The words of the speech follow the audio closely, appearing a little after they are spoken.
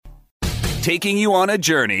taking you on a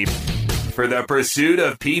journey for the pursuit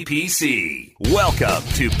of PPC. Welcome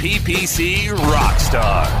to PPC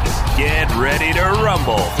Rockstars. Get ready to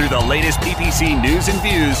rumble through the latest PPC news and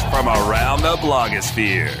views from around the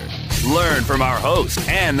blogosphere. Learn from our host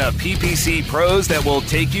and the PPC pros that will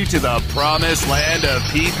take you to the promised land of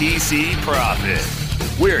PPC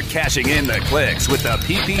profit. We're cashing in the clicks with the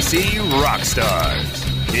PPC Rockstars.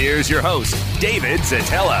 Here's your host, David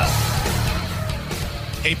Zetela.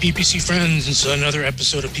 Hey, PPC friends, it's another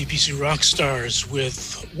episode of PPC Rockstars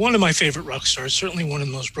with one of my favorite rock stars, certainly one of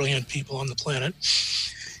the most brilliant people on the planet,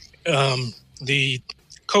 the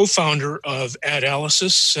co-founder of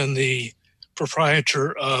Adalysis and the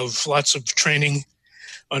proprietor of lots of training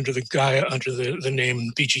under the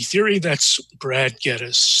name BG Theory. That's Brad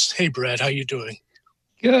Geddes. Hey, Brad, how you doing?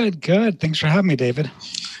 Good. Thanks for having me, David.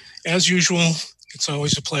 As usual, it's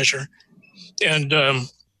always a pleasure. And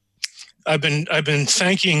I've been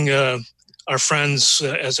thanking our friends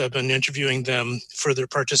as I've been interviewing them for their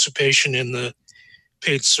participation in the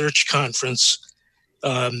Paid Search Conference.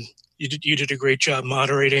 You did a great job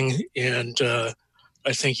moderating, and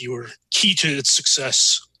I think you were key to its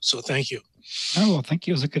success. So thank you. Oh, well, thank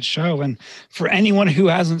you. It was a good show. And for anyone who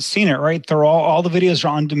hasn't seen it, right, they're all the videos are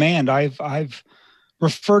on demand. I've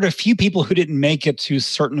referred a few people who didn't make it to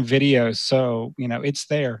certain videos, so it's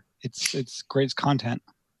there. It's great content.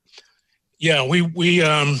 Yeah, we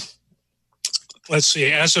let's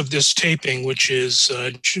see. As of this taping, which is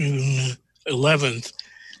June 11th,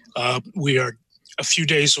 we are a few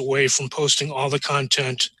days away from posting all the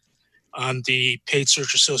content on the Paid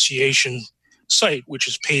Search Association site, which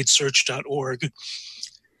is paidsearch.org.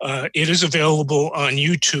 It is available on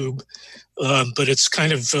YouTube, but it's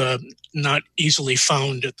kind of not easily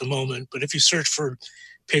found at the moment. But if you search for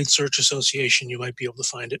Paid Search Association, you might be able to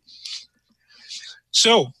find it.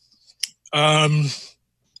 So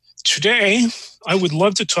today, I would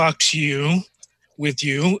love to talk with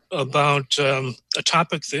you about a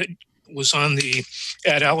topic that was on the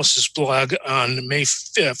Adalysis blog on May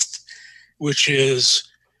 5th, which is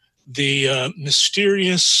the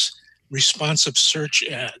mysterious responsive search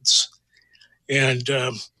ads. And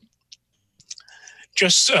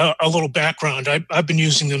just a little background. I've been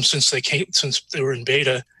using them since they were in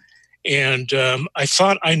beta, and I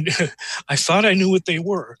thought I knew what they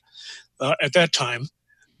were at that time,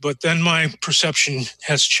 but then my perception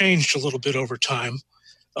has changed a little bit over time,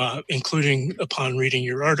 including upon reading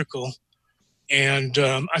your article. And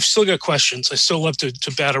I've still got questions. I still love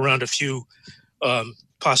to bat around a few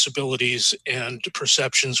possibilities and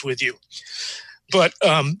perceptions with you. But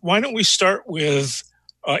why don't we start with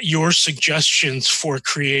your suggestions for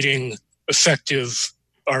creating effective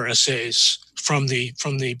RSAs from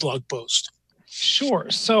the blog post? Sure.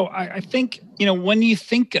 So I think, when you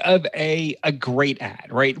think of a great ad,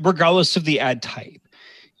 right, regardless of the ad type,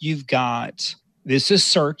 you've got, this is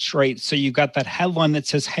search, right? So you've got that headline that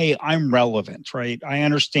says, hey, I'm relevant, right? I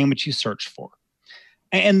understand what you search for.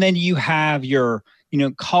 And then you have your,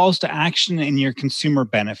 calls to action and your consumer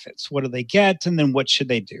benefits. What do they get? And then what should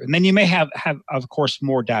they do? And then you may have of course,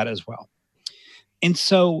 more data as well. And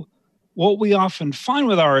so what we often find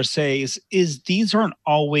with RSAs is these aren't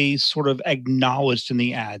always sort of acknowledged in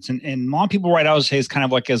the ads. And a lot of people write RSAs kind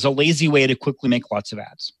of like as a lazy way to quickly make lots of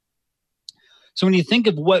ads. So when you think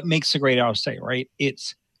of what makes a great RSA, right,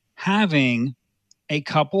 it's having a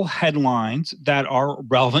couple headlines that are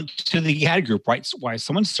relevant to the ad group, right? So why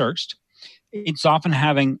someone searched. It's often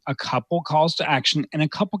having a couple calls to action and a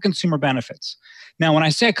couple consumer benefits. Now, when I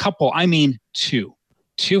say a couple, I mean two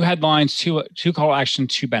headlines, two call to action,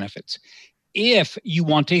 two benefits. If you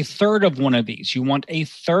want a third of one of these, you want a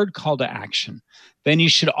third call to action, then you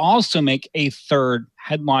should also make a third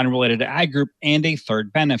headline related to ad group and a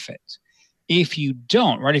third benefit. If you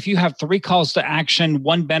don't, right, if you have three calls to action,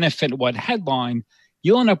 one benefit, one headline,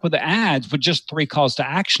 you'll end up with the ads with just three calls to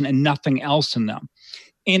action and nothing else in them.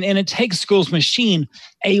 And it takes Google's machine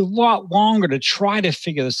a lot longer to try to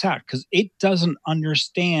figure this out because it doesn't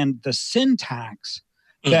understand the syntax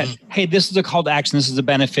that, hey, this is a call to action, this is a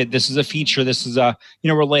benefit, this is a feature, this is a,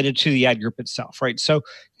 related to the ad group itself, right? So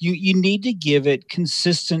you need to give it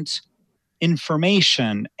consistent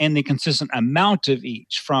information and the consistent amount of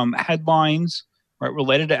each from headlines, right,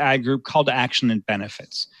 related to ad group, call to action, and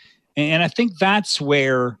benefits. And I think that's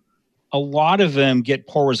where a lot of them get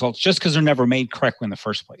poor results just because they're never made correctly in the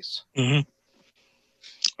first place. Mm-hmm.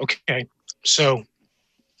 Okay. So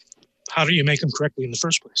how do you make them correctly in the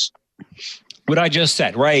first place? What I just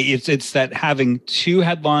said, right? It's that having two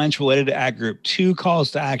headlines related to ad group, two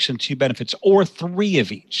calls to action, two benefits, or three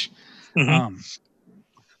of each. Mm-hmm.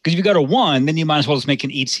 Because if you go to one, then you might as well just make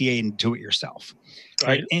an ETA and do it yourself.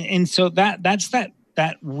 right? And so that's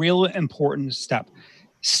that real important step.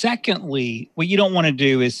 Secondly, what you don't want to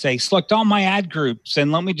do is say, select all my ad groups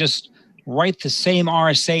and let me just write the same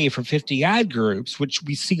RSA for 50 ad groups, which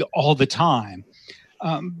we see all the time,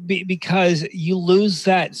 because you lose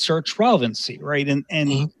that search relevancy, right? And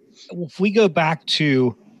if we go back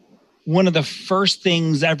to one of the first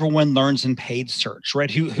things everyone learns in paid search,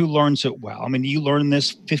 right? Who learns it well? I mean, you learned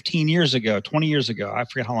this 15 years ago, 20 years ago. I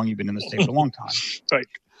forget how long you've been in this state, but a long time. Right.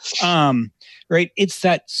 Right. It's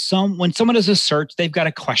that when someone does a search, they've got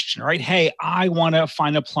a question, right? Hey, I want to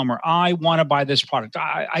find a plumber. I want to buy this product.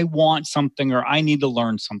 I want something, or I need to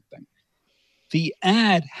learn something. The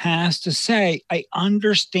ad has to say, I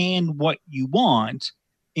understand what you want,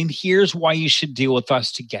 and here's why you should deal with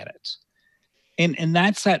us to get it. And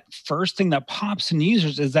that's that first thing that pops in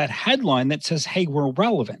users is that headline that says, hey, we're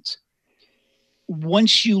relevant.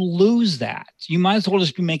 Once you lose that, you might as well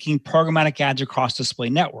just be making programmatic ads across display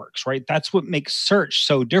networks, right? That's what makes search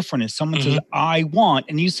so different is someone says, I want,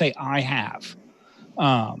 and you say, I have,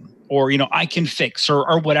 or, I can fix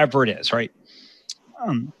or whatever it is, right?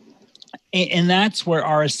 And that's where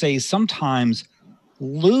RSAs sometimes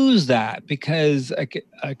lose that because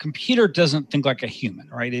a computer doesn't think like a human,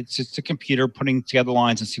 right? It's just a computer putting together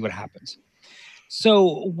lines and see what happens.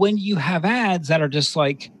 So when you have ads that are just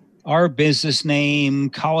like, our business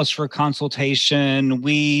name, call us for a consultation,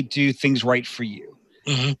 we do things right for you.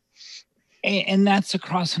 And that's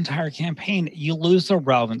across the entire campaign. You lose the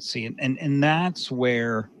relevancy. And that's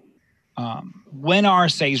where when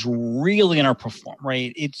RSAs really underperform,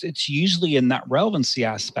 right? It's usually in that relevancy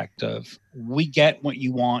aspect of we get what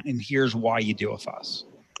you want and here's why you deal with us.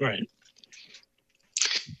 Right.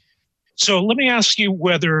 So let me ask you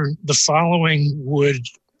whether the following would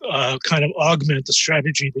kind of augment the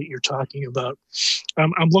strategy that you're talking about.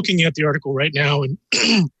 I'm looking at the article right now, and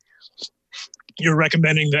you're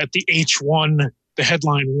recommending that the H1, the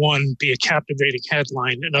headline 1, be a captivating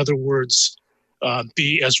headline. In other words,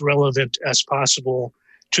 be as relevant as possible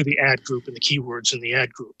to the ad group and the keywords in the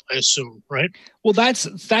ad group, I assume, right? Well, that's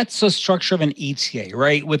the structure of an ETA,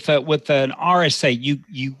 right? With an RSA,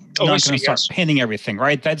 you're not going to start pinning everything,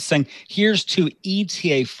 right? That's saying here's 2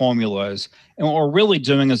 ETA formulas, and what we're really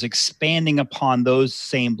doing is expanding upon those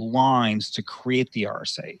same lines to create the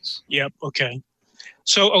RSAs. Yep. Okay.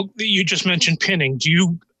 So you just mentioned pinning. Do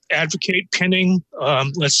you advocate pinning?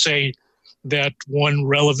 Let's say that one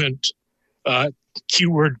relevant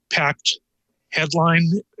keyword-packed headline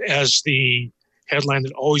as the headline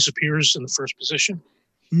that always appears in the first position?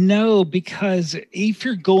 No, because if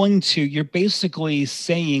you're basically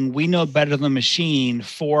saying we know better than the machine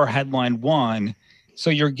for headline 1. So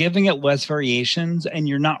you're giving it less variations and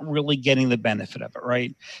you're not really getting the benefit of it,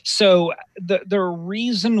 right? So the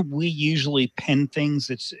reason we usually pin things,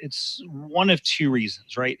 it's one of 2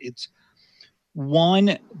 reasons, right? It's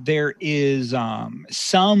one, there is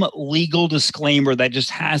some legal disclaimer that just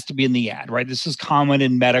has to be in the ad, right? This is common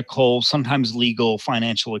in medical, sometimes legal,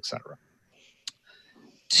 financial, etc.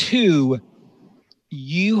 2,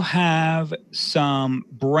 you have some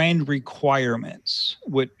brand requirements.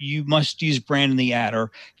 What you must use brand in the ad,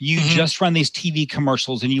 or you just run these TV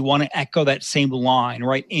commercials and you want to echo that same line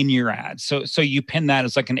right in your ad. So you pin that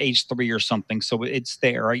as like an H3 or something. So it's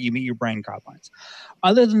there, right? You meet your brand guidelines.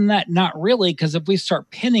 Other than that, not really, because if we start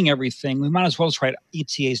pinning everything, we might as well just write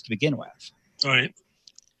ETAs to begin with. All right.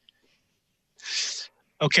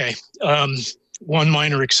 Okay. One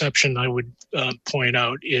minor exception I would point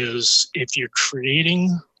out is if you're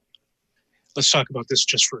creating, let's talk about this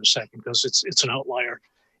just for a second because it's an outlier.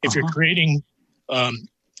 If you're creating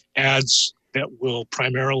ads that will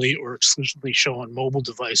primarily or exclusively show on mobile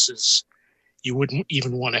devices, you wouldn't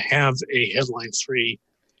even want to have a headline 3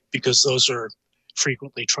 because those are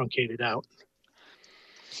frequently truncated out.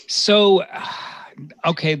 So,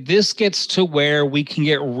 okay, this gets to where we can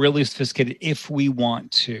get really sophisticated if we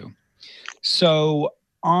want to. So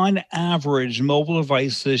on average, mobile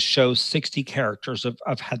devices show 60 characters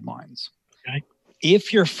of headlines. Okay.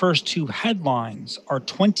 If your first 2 headlines are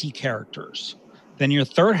 20 characters, then your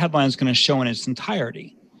third headline is going to show in its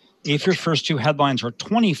entirety. If your first 2 headlines are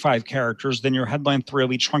 25 characters, then your headline 3 will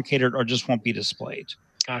be truncated or just won't be displayed.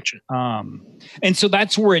 Gotcha. And so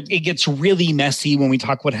that's where it gets really messy when we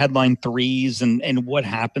talk about headline 3s and what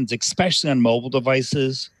happens, especially on mobile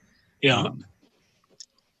devices. Yeah.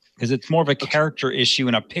 Because it's more of a character issue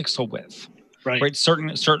and a pixel width, right?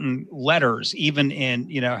 Certain letters, even in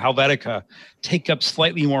Helvetica, take up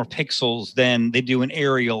slightly more pixels than they do in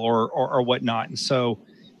Arial or whatnot. And so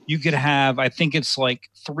you could have, I think it's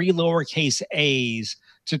like 3 lowercase a's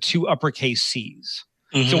to 2 uppercase c's.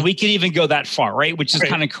 So we can even go that far, right? Which is Right.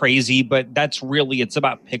 kind of crazy, but that's really, it's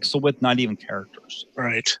about pixel width, not even characters.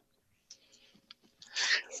 Right.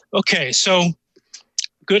 Okay, so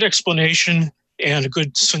good explanation and a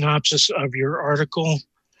good synopsis of your article.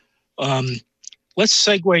 Let's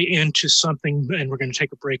segue into something, and we're going to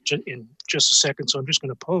take a break in just a second. So I'm just going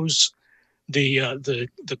to pose the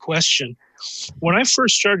question. When I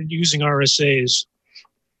first started using RSAs,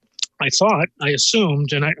 I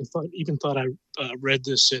assumed, and I thought I read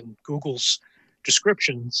this in Google's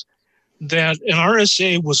descriptions, that an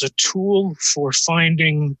RSA was a tool for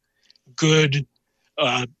finding good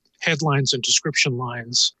headlines and description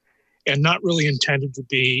lines, and not really intended to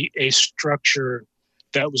be a structure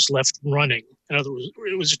that was left running. In other words,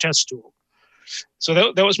 it was a test tool. So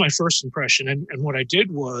that was my first impression. And what I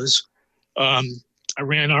did was I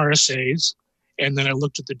ran RSAs, and then I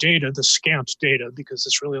looked at the data, the scant data, because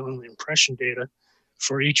it's really only impression data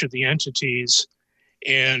for each of the entities,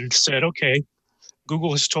 and said, okay,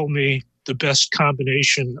 Google has told me the best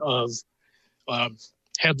combination of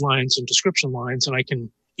headlines and description lines, and I can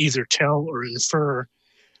either tell or infer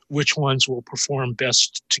which ones will perform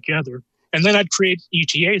best together. And then I'd create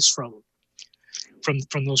ETAs from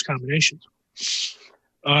those combinations.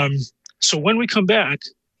 So when we come back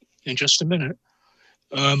in just a minute,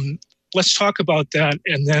 let's talk about that,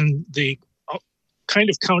 and then the kind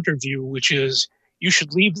of counter view, which is you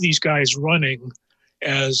should leave these guys running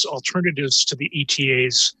as alternatives to the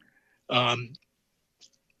ETAs, and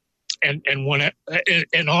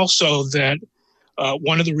also that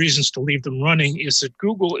one of the reasons to leave them running is that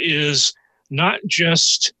Google is not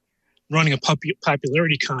just running a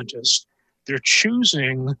popularity contest. They're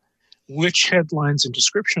choosing which headlines and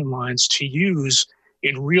description lines to use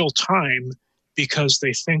in real time because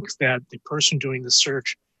they think that the person doing the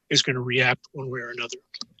search is going to react one way or another.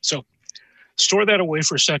 So store that away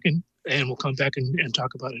for a second, and we'll come back and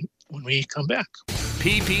talk about it when we come back.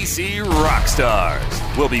 PPC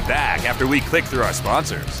Rockstars. We'll be back after we click through our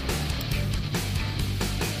sponsors.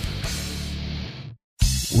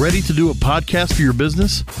 Ready to do a podcast for your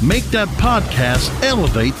business? Make that podcast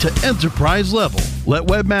elevate to enterprise level. Let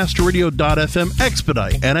webmasterradio.fm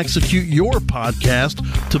expedite and execute your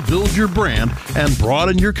podcast to build your brand and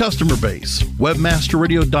broaden your customer base.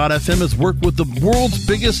 Webmasterradio.fm has worked with the world's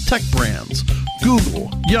biggest tech brands, Google,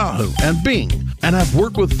 Yahoo, and Bing, and have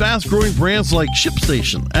worked with fast-growing brands like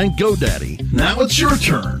ShipStation and GoDaddy. Now it's your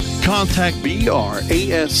turn. Contact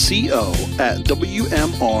BRASCO at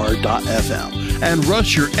WMR.fm and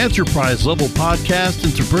rush your enterprise-level podcast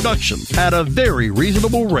into production at a very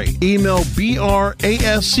reasonable rate. Email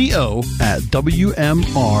BRASCO at WMR.fm.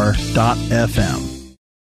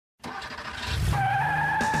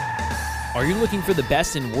 Are you looking for the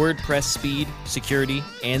best in WordPress speed, security,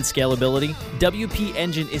 and scalability? WP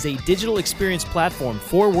Engine is a digital experience platform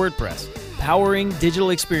for WordPress, powering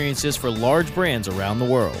digital experiences for large brands around the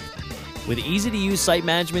world. With easy-to-use site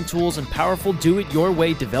management tools and powerful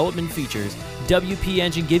do-it-your-way development features, WP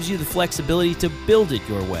Engine gives you the flexibility to build it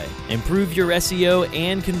your way. Improve your SEO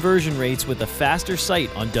and conversion rates with a faster site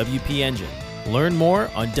on WP Engine. Learn more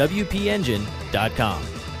on WPEngine.com.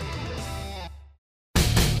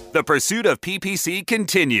 The pursuit of PPC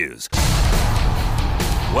continues.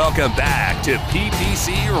 Welcome back to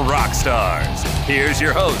PPC Rockstars. Here's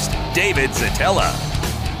your host, David Zetella.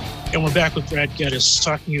 And we're back with Brad Geddes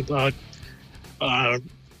talking about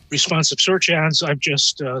responsive search ads. I've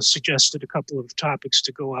just suggested a couple of topics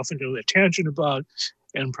to go off into a tangent about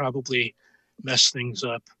and probably mess things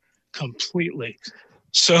up completely.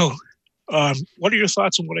 So what are your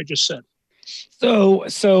thoughts on what I just said?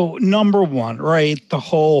 So number one, right, the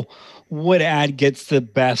whole what ad gets the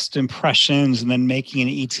best impressions and then making an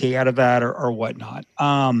ETA out of that or whatnot.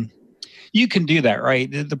 You can do that, right?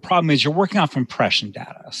 The problem is you're working off impression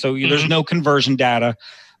data. So there's no conversion data.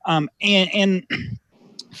 And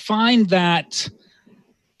find that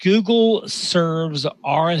Google serves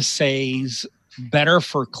RSAs better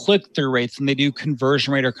for click-through rates than they do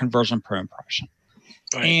conversion rate or conversion per impression.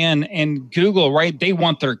 Right. And Google, right, they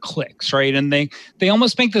want their clicks, right? And they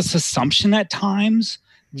almost make this assumption at times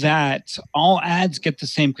that all ads get the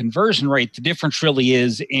same conversion rate. The difference really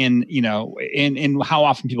is in how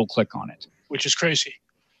often people click on it. Which is crazy.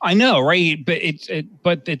 I know, right? But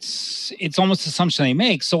it's almost an assumption they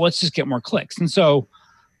make. So let's just get more clicks. And so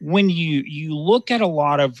when you look at a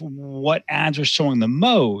lot of what ads are showing the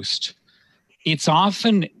most, it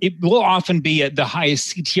will often be at the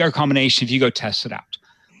highest CTR combination if you go test it out.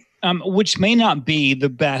 Which may not be the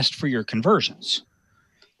best for your conversions.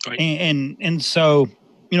 Right. And so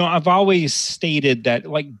I've always stated that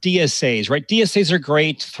like DSAs, right? DSAs are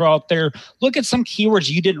great to throw out there. Look at some keywords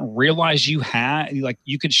you didn't realize you had, like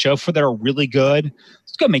you could show for that are really good.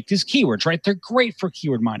 Let's go make these keywords, right? They're great for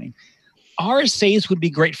keyword mining. RSAs would be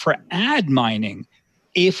great for ad mining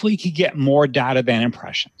if we could get more data than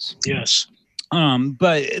impressions. Yes.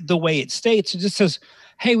 But the way it states, it just says,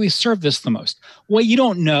 hey, we serve this the most. What you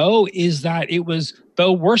don't know is that it was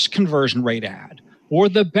the worst conversion rate ad or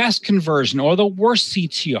the best conversion or the worst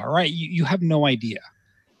CTR, right? You have no idea.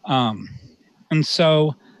 And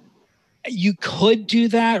so you could do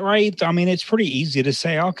that, right? I mean, it's pretty easy to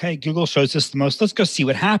say, okay, Google shows us the most. Let's go see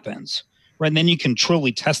what happens, right? And then you can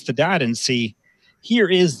truly test the data and see, here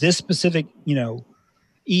is this specific,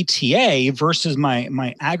 ETA versus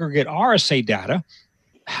my aggregate RSA data.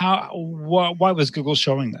 Why was Google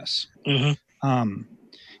showing this? Mm-hmm.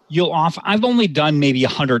 I've only done maybe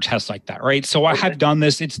 100 tests like that, right? So I have done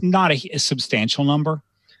this. It's not a substantial number.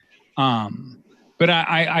 But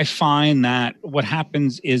I find that what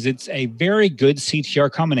happens is it's a very good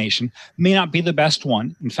CTR combination. May not be the best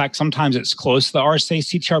one. In fact, sometimes it's close to the RSA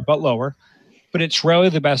CTR, but lower. But it's rarely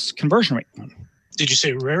the best conversion rate one. Did you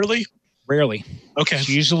say rarely? Rarely. Okay. It's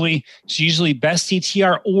usually best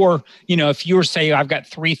CTR, or if you were say I've got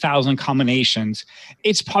 3,000 combinations,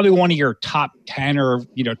 it's probably one of your top 10 or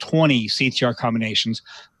 20 CTR combinations,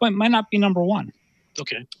 but it might not be number one.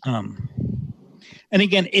 Okay. And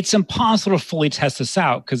again, it's impossible to fully test this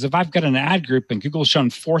out because if I've got an ad group and Google's shown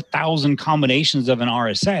 4,000 combinations of an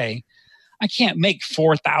RSA, I can't make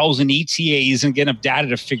 4,000 ETAs and get enough data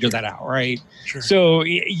to figure that out, right? Sure. So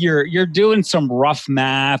you're doing some rough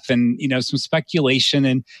math and some speculation,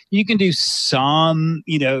 and you can do some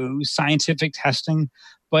scientific testing,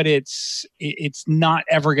 but it's not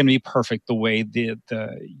ever going to be perfect the way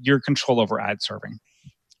your control over ad serving.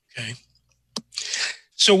 Okay.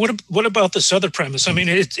 So what about this other premise? I mean,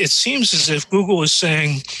 it seems as if Google is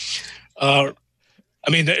saying, when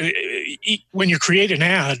you create an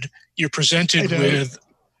ad, you're presented with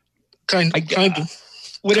kind of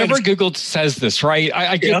whenever Google says this, right?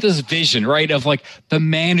 I get this vision, right, of like the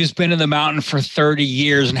man who's been in the mountain for 30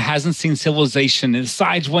 years and hasn't seen civilization and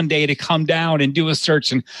decides one day to come down and do a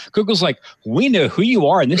search. And Google's like, we know who you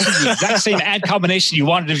are. And this is the exact same ad combination you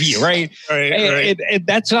wanted to view, right? Right. And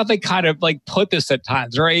that's how they kind of like put this at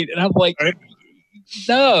times, right? And I'm like,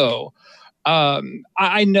 no.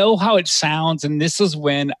 I know how it sounds. And this is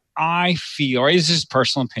when I feel, or it's just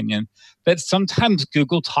personal opinion, that sometimes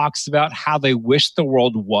Google talks about how they wish the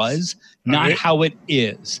world was, not how it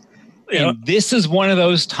is. Yeah. And this is one of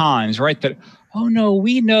those times, right, that, oh no,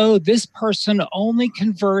 we know this person only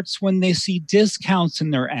converts when they see discounts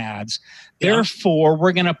in their ads. Yeah. Therefore,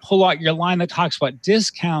 we're going to pull out your line that talks about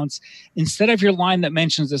discounts instead of your line that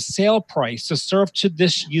mentions a sale price to serve to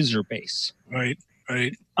this user base. Right.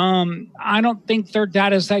 I don't think their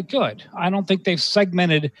data is that good. I don't think they've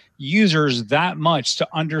segmented users that much to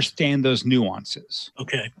understand those nuances.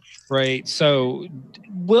 Okay. Right. So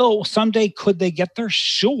someday could they get there?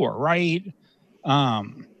 Sure. Right.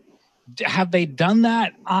 Have they done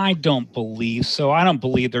that? I don't believe so. I don't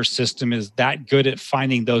believe their system is that good at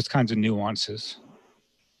finding those kinds of nuances.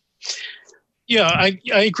 Yeah, I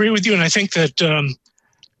agree with you. And I think that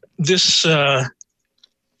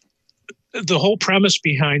the whole premise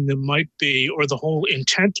behind them might be, or the whole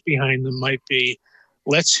intent behind them might be,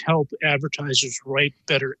 let's help advertisers write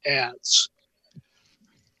better ads.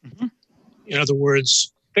 Mm-hmm. In other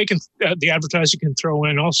words, the advertiser can throw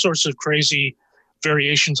in all sorts of crazy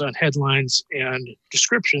variations on headlines and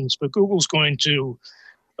descriptions, but Google's going to,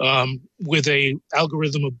 with a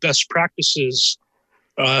algorithm of best practices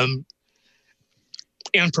and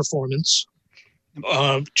performance,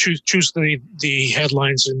 choose the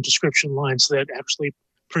headlines and description lines that actually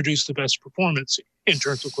produce the best performance in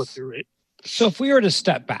terms of click-through rate. So if we were to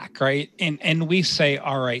step back, right, and we say,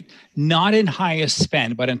 all right, not in highest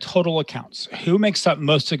spend, but in total accounts, who makes up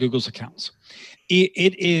most of Google's accounts?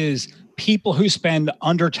 It is people who spend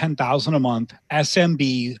under $10,000 a month,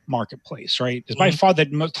 SMB marketplace, right? Is by far the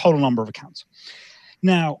total number of accounts.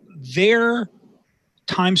 Now, they're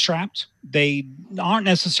time strapped. They aren't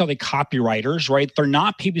necessarily copywriters, right? They're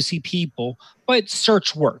not PPC people, but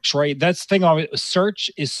search works, right? That's the thing of it.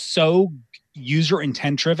 Search is so user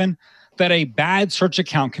intent driven that a bad search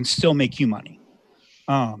account can still make you money.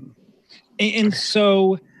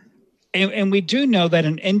 So we do know that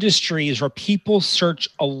in industries where people search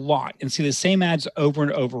a lot and see the same ads over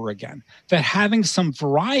and over again, that having some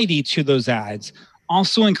variety to those ads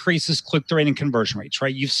also increases click-through rate and conversion rates,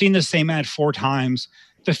 right? You've seen the same ad 4 times.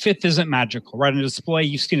 The 5th isn't magical, right? On a display,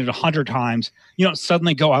 you've seen it 100 times. You don't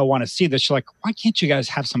suddenly go, I want to see this. You're like, why can't you guys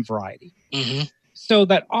have some variety? Mm-hmm. So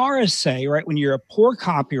that RSA, right, when you're a poor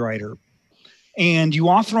copywriter and you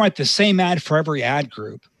often write the same ad for every ad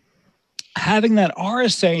group, having that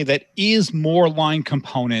RSA that is more line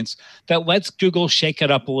components, that lets Google shake it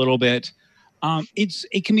up a little bit,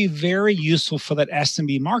 it can be very useful for that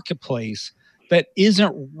SMB marketplace that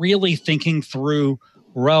isn't really thinking through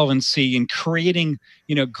relevancy and creating,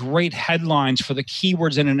 great headlines for the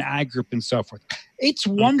keywords in an ad group and so forth. It's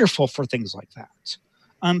wonderful for things like that.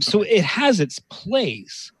 So it has its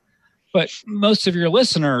place, but most of your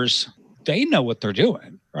listeners, they know what they're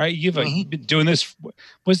doing, right? You've been doing this.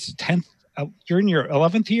 Was it 10th? You're in your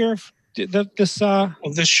 11th year of this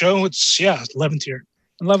show. It's 11th year.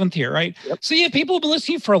 11th year, right? Yep. So you have people who've been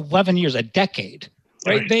listening for 11 years, a decade,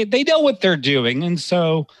 right? They know what they're doing, and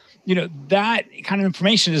so that kind of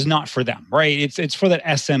information is not for them, right? It's for that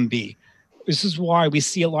SMB. This is why we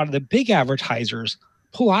see a lot of the big advertisers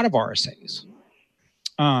pull out of RSAs.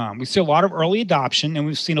 We see a lot of early adoption, and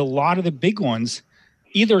we've seen a lot of the big ones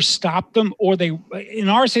either stop them or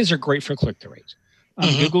RSAs are great for click-through rate.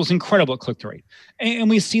 Google's incredible at click-through rate.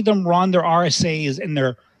 And we see them run their RSAs in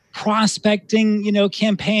their prospecting,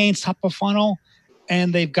 campaigns, top of funnel,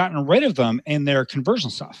 and they've gotten rid of them in their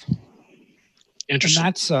conversion stuff. Interesting.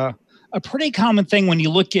 And that's a pretty common thing when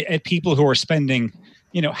you look at people who are spending,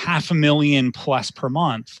 $500,000 plus per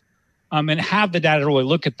month. And have the data to really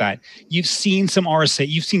look at that. You've seen some RSA.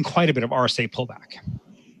 You've seen quite a bit of RSA pullback.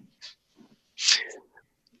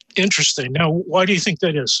 Interesting. Now, why do you think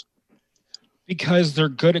that is? Because they're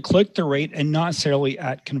good at click-through rate and not necessarily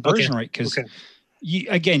at conversion rate. Because, right? You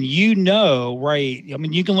can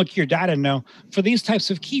look at your data and know for these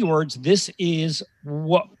types of keywords, this is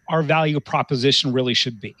what our value proposition really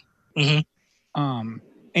should be.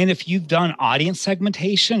 And if you've done audience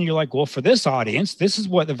segmentation, you're like, well, for this audience, this is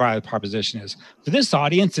what the value proposition is. For this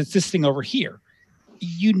audience, it's this thing over here.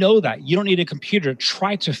 You know that. You don't need a computer to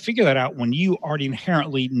try to figure that out when you already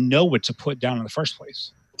inherently know what to put down in the first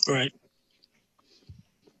place. Right.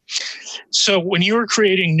 So when you were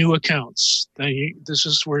creating new accounts, this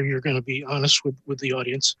is where you're going to be honest with the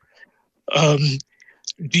audience. Do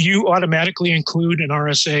you automatically include an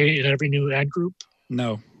RSA in every new ad group?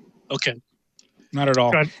 No. Okay. Not at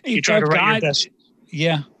all. You try to write your best.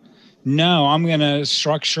 Yeah. No, I'm going to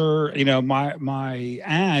structure, my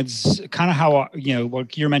ads kind of how,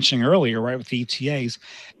 what you're mentioning earlier, right, with the ETAs.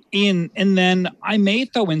 And then I may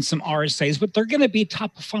throw in some RSAs, but they're going to be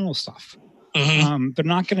top of funnel stuff. They're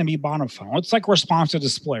not going to be bottom funnel. It's like responsive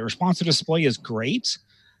display. Responsive display is great,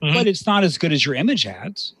 but it's not as good as your image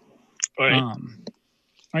ads. Right.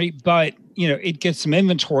 Right. But, it gets some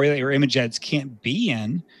inventory that your image ads can't be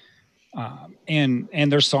in.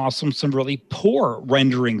 And there's also some really poor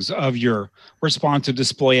renderings of your responsive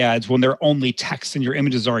display ads when they're only text and your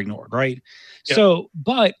images are ignored, right? Yep. So,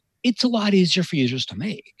 but it's a lot easier for users to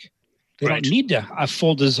make. They don't need a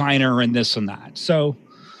full designer and this and that. So,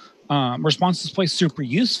 responsive display is super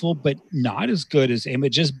useful, but not as good as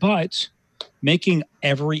images. But making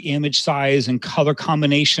every image size and color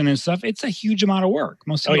combination and stuff, it's a huge amount of work.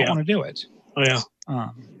 Most people don't want to do it. Oh,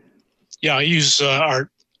 yeah. I use our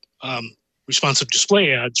responsive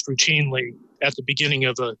display ads routinely at the beginning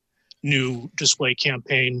of a new display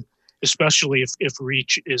campaign, especially if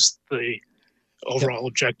reach is the overall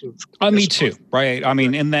objective. Me too, right?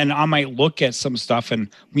 And then I might look at some stuff and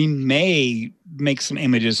we may make some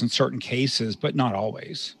images in certain cases, but not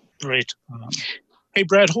always. Right. Hey,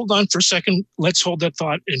 Brad, hold on for a second. Let's hold that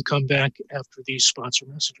thought and come back after these sponsor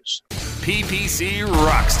messages. PPC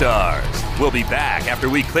Rockstars. We'll be back after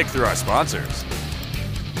we click through our sponsors.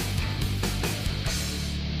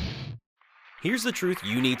 Here's the truth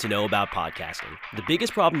you need to know about podcasting. The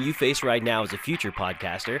biggest problem you face right now as a future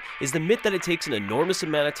podcaster is the myth that it takes an enormous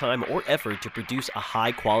amount of time or effort to produce a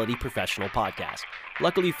high-quality professional podcast.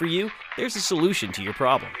 Luckily for you, there's a solution to your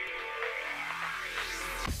problem.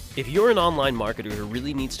 If you're an online marketer who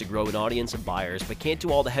really needs to grow an audience of buyers but can't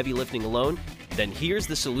do all the heavy lifting alone, then here's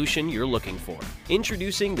the solution you're looking for.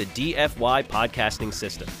 Introducing the DFY Podcasting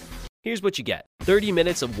System. Here's what you get. 30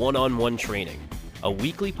 minutes of one-on-one training. A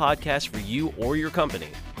weekly podcast for you or your company,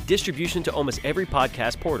 distribution to almost every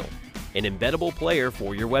podcast portal, an embeddable player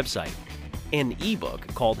for your website, an ebook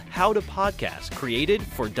called How to Podcast created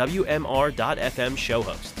for WMR.FM show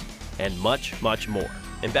hosts, and much, much more.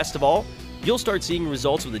 And best of all, you'll start seeing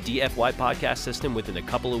results with the DFY podcast system within a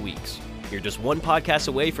couple of weeks. You're just one podcast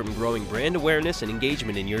away from growing brand awareness and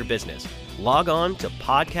engagement in your business. Log on to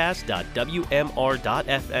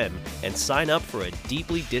podcast.wmr.fm and sign up for a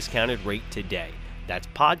deeply discounted rate today. That's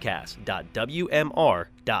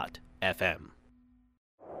podcast.wmr.fm.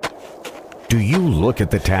 Do you look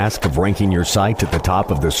at the task of ranking your site at the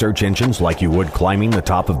top of the search engines like you would climbing the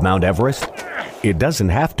top of Mount Everest? It doesn't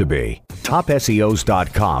have to be.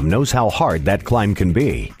 TopSEOs.com knows how hard that climb can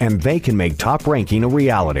be, and they can make top ranking a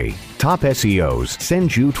reality. Top SEOs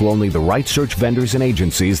sends you to only the right search vendors and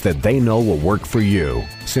agencies that they know will work for you.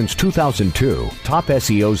 Since 2002,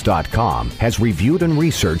 TopSEOs.com has reviewed and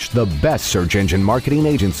researched the best search engine marketing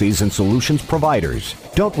agencies and solutions providers.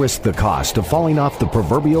 Don't risk the cost of falling off the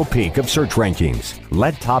proverbial peak of search rankings.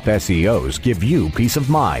 Let Top SEOs give you peace of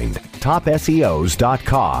mind.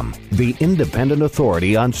 TopSEOs.com, the independent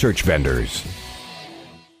authority on search vendors.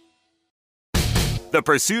 The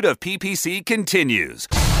pursuit of PPC continues.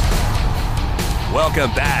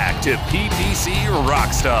 Welcome back to PPC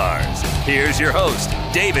Rockstars. Here's your host,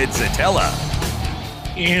 David Zetela.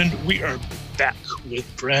 And we are back with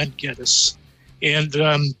Brad Geddes. And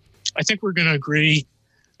I think we're going to agree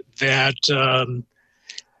that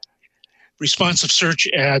responsive search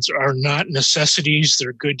ads are not necessities.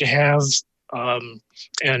 They're good to have,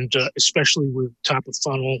 and especially with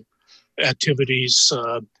top-of-funnel activities,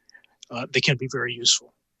 they can be very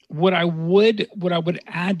useful. What I would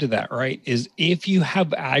add to that, right, is if you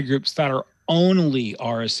have ad groups that are only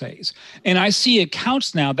RSAs, and I see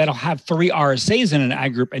accounts now that'll have 3 RSAs in an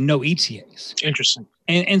ad group and no ETAs. Interesting.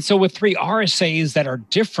 And so with 3 RSAs that are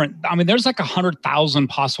different, I mean, there's like 100,000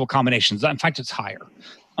 possible combinations. In fact, it's higher.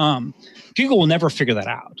 Google will never figure that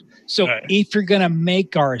out. So if you're going to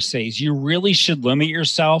make RSAs, you really should limit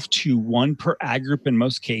yourself to 1 per ad group in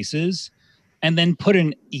most cases, and then put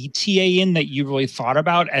an ETA in that you really thought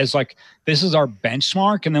about as like, this is our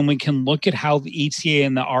benchmark. And then we can look at how the ETA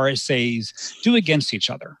and the RSAs do against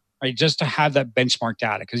each other, right? Just to have that benchmark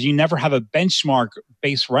data, because you never have a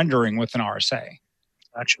benchmark-based rendering with an RSA.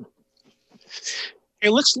 Gotcha. Hey,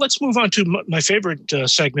 let's move on to my favorite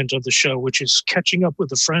segment of the show, which is catching up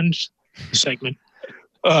with a friend segment.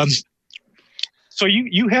 So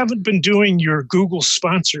you haven't been doing your Google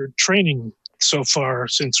sponsored training so far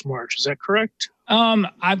since March. Is that correct?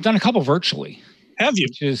 I've done a couple virtually. Have you?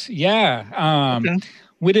 Okay.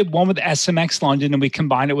 We did one with SMX London, and we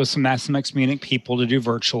combined it with some SMX Munich people to do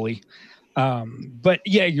virtually. But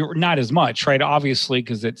yeah, you're not as much, right? Obviously,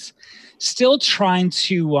 because it's still trying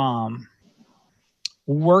to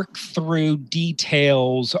work through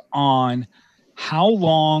details on how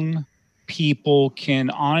long people can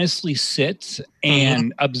honestly sit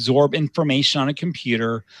and absorb information on a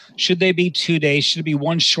computer. Should they be 2 days? Should it be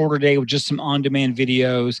one shorter day with just some on-demand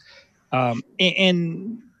videos?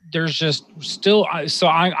 And there's just still, so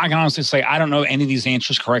I can honestly say, I don't know any of these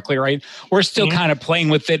answers correctly, right? We're still kind of playing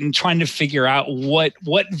with it and trying to figure out what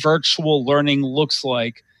virtual learning looks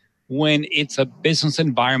like when it's a business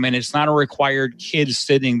environment. It's not a required kid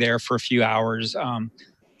sitting there for a few hours.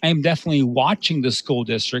 I am definitely watching the school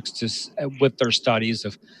districts with their studies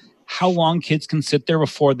of how long kids can sit there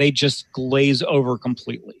before they just glaze over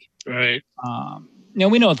completely. Right.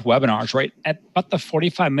 We know with webinars, right? At about the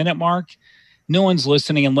 45-minute mark, no one's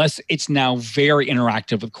listening unless it's now very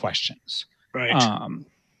interactive with questions. Right.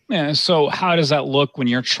 So how does that look when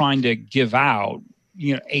you're trying to give out,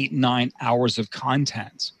 8-9 hours of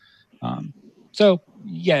content? It's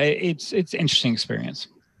an interesting experience.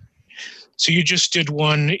 So you just did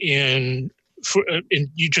one and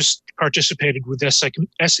you just participated with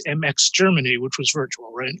SMX Germany, which was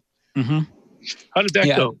virtual, right? Mm-hmm. How did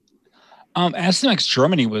that go? SMX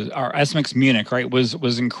Germany SMX Munich, right,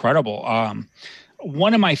 was incredible.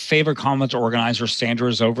 One of my favorite conference organizers, Sandra,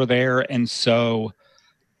 is over there, and so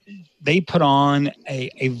they put on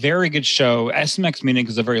a very good show. SMX Munich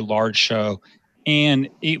is a very large show, and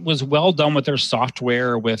it was well done with their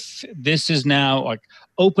software. This is now like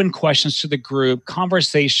open questions to the group,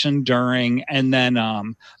 conversation during, and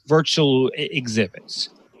then virtual exhibits.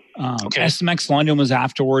 SMX London was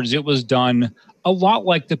afterwards. It was done a lot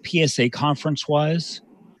like the PSA conference was,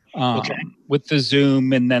 with the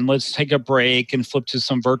Zoom, and then let's take a break and flip to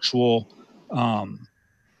some virtual,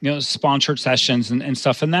 sponsored sessions and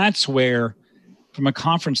stuff. And that's where, from a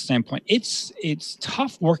conference standpoint, it's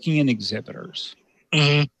tough working in exhibitors.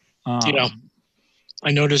 Mm-hmm.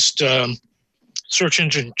 I noticed Search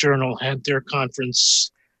Engine Journal had their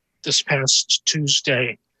conference this past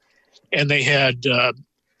Tuesday, and they had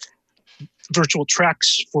virtual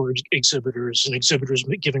tracks for exhibitors and exhibitors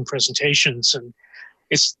giving presentations, and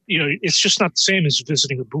it's just not the same as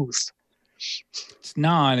visiting a booth. It's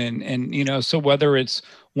not, and so whether it's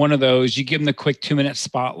one of those, you give them the quick 2-minute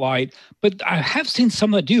spotlight, but I have seen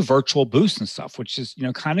some that do virtual booths and stuff, which is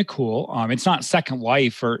kind of cool. It's not Second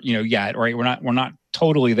Life or yet, right? We're not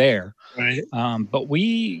totally there. Right. But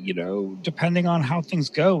we, depending on how things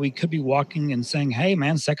go, we could be walking and saying, hey,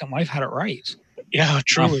 man, Second Life had it right. Yeah,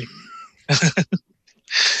 truly.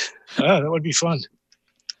 That would be fun.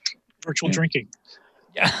 Virtual drinking.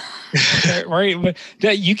 Yeah. Right. But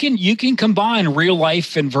that you can combine real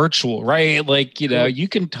life and virtual, right? Like, you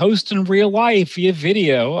can toast in real life via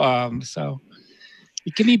video. So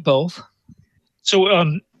it can be both. So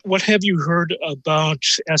what have you heard about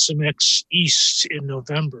SMX East in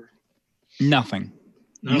November? Nothing.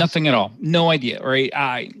 No? Nothing at all. No idea, right?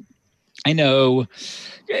 I know,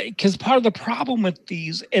 because part of the problem with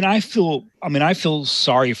these, and I feel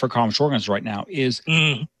sorry for conference organizers right now, is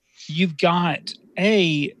you've got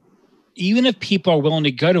even if people are willing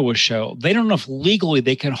to go to a show, they don't know if legally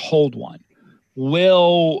they can hold one.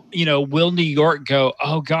 Will New York go,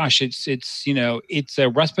 oh gosh, it's a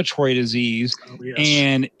respiratory disease,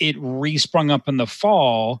 and it re-sprung up in the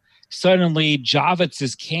fall. Suddenly Javits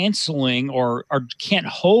is canceling or can't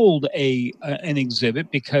hold an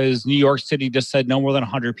exhibit because New York City just said no more than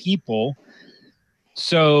 100 people.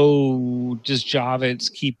 So does Javits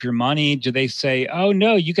keep your money? Do they say, oh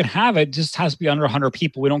no, you can have it, just has to be under 100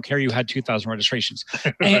 people. We don't care you had 2,000 registrations.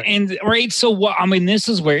 and right. So this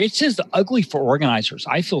is where it's just ugly for organizers.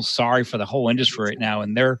 I feel sorry for the whole industry right now,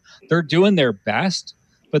 and they're doing their best,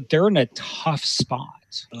 but they're in a tough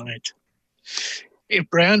spot. All right. Hey,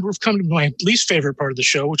 Brad, we've come to my least favorite part of the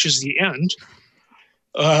show, which is the end.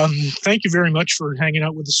 Thank you very much for hanging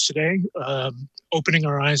out with us today, opening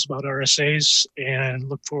our eyes about RSAs, and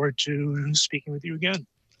look forward to speaking with you again.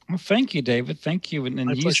 Well, thank you, David. Thank you. And you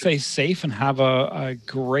pleasure. Stay safe and have a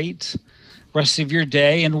great rest of your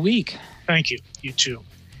day and week. Thank you. You too.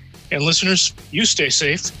 And listeners, you stay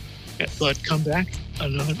safe, but come back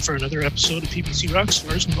for another episode of PPC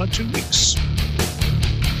Rockstars in about 2 weeks.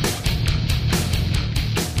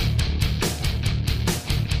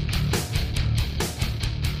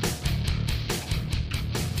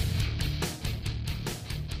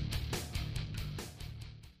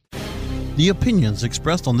 The opinions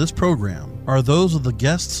expressed on this program are those of the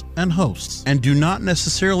guests and hosts and do not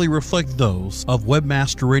necessarily reflect those of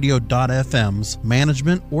WebmasterRadio.fm's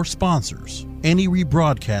management or sponsors. Any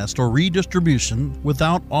rebroadcast or redistribution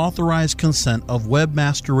without authorized consent of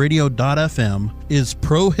WebmasterRadio.fm is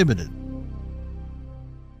prohibited.